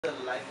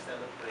the lifestyle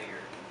of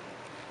prayer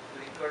to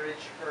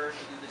encourage her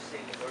to do the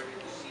same in order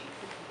to seek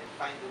and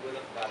find the will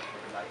of God for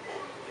her life?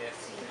 Yes.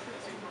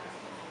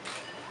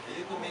 Do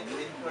you commit to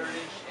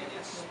encourage and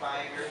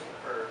inspire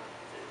her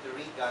to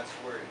read God's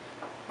Word,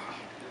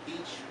 to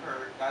teach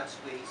her God's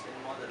ways and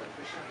model a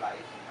Christian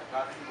life, a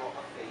godly walk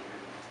of faith,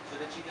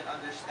 so that she can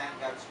understand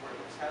God's Word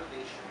of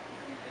salvation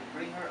and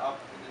bring her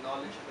up in the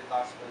knowledge of the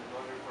gospel in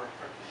order for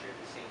her to share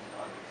the same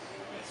with others?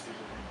 Yes.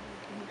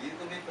 Do you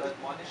commit to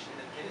admonish and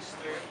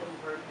administer to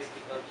her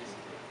biblical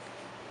discipline?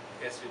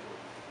 Yes, we do.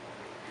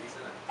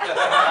 Reason na.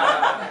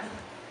 Alright.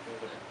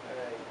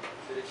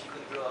 So that she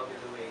could grow up in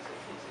the ways of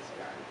Jesus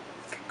God.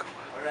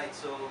 Alright,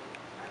 so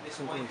at this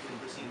point we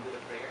proceed with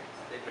the prayer.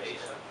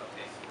 Dedication.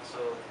 Okay.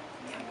 So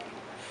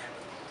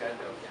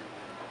candle.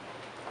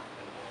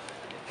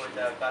 And for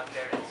the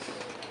godparents,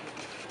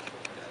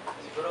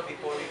 siguro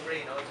before we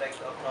pray, I'd like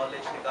to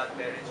acknowledge the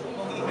godparents.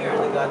 Who here are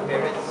the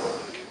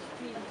godparents?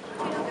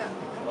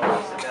 Oh,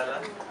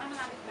 Isabella.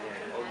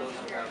 Yeah, all those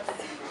who have.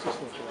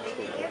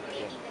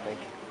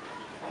 Thank you.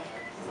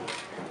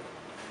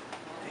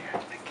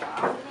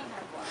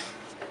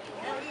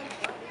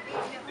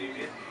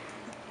 David.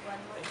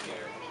 Thank you.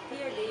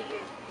 Here,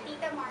 David.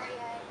 Tita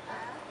Maria.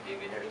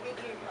 David. David.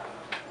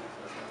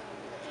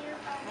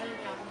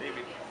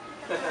 David.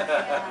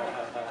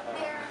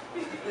 There.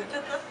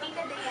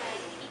 Tita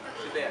Dayan.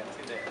 Si Dayan.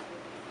 Si Dayan.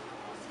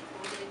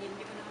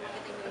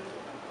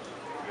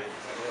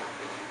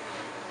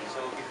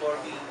 So before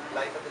we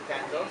light up the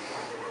candles,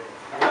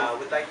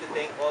 we'd like to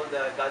thank all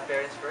the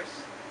godparents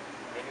first.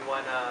 And we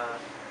want to,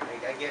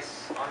 I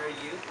guess, honor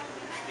you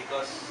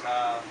because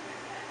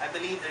I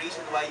believe the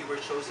reason why you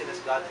were chosen as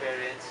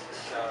godparents,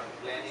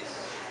 Glenn, is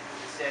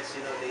it says,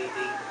 they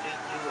treat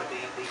you or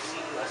they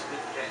see you as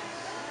good friends.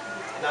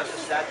 And not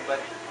just that,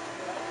 but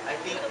I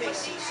think they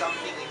see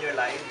something in your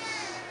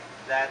lives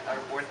that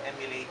are worth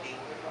emulating,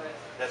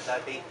 that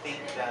they think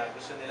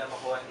gusto nila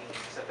makuha ni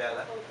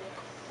Isabella.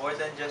 More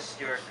than just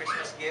your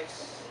Christmas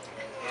gifts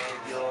and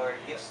your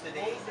gifts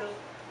today.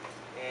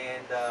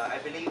 And I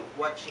believe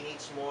what she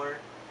needs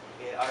more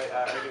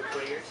are your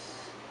prayers.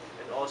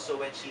 And also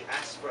when she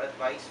asks for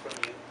advice from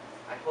you,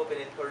 I hope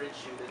and encourage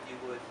you that you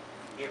would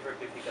give her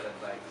biblical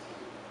advice.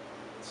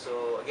 And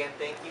so again,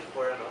 thank you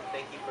for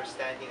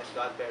standing as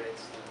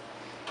godparents to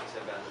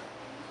Isabella.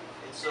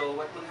 And so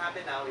what will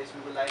happen now is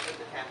we will light up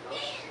the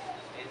candles.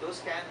 And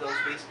those candles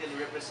basically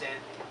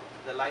represent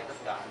the light of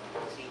God.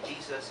 See,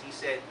 Jesus, He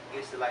said, He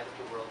is the light of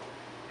the world.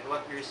 And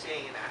what we're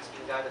saying and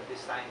asking God at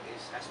this time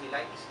is, as we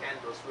light these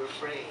candles, we're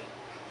praying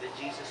that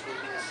Jesus will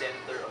be the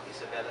center of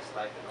Isabella's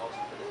life and also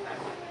for the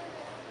family.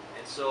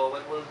 And so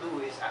what we'll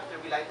do is,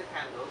 after we light the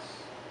candles,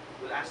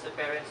 we'll ask the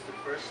parents to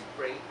first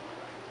pray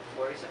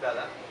for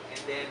Isabella. And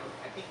then,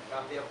 I think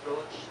they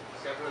approach,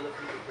 several of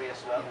you to pray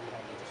as well.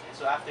 And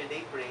so after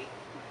they pray,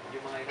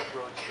 yung mga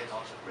approach can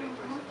also pray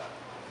for Isabella.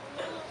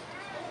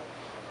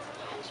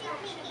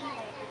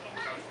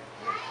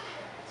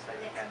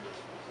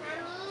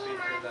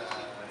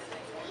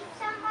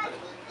 Somebody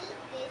eat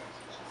this,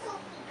 it's so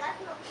big, but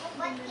in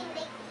like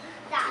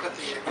that.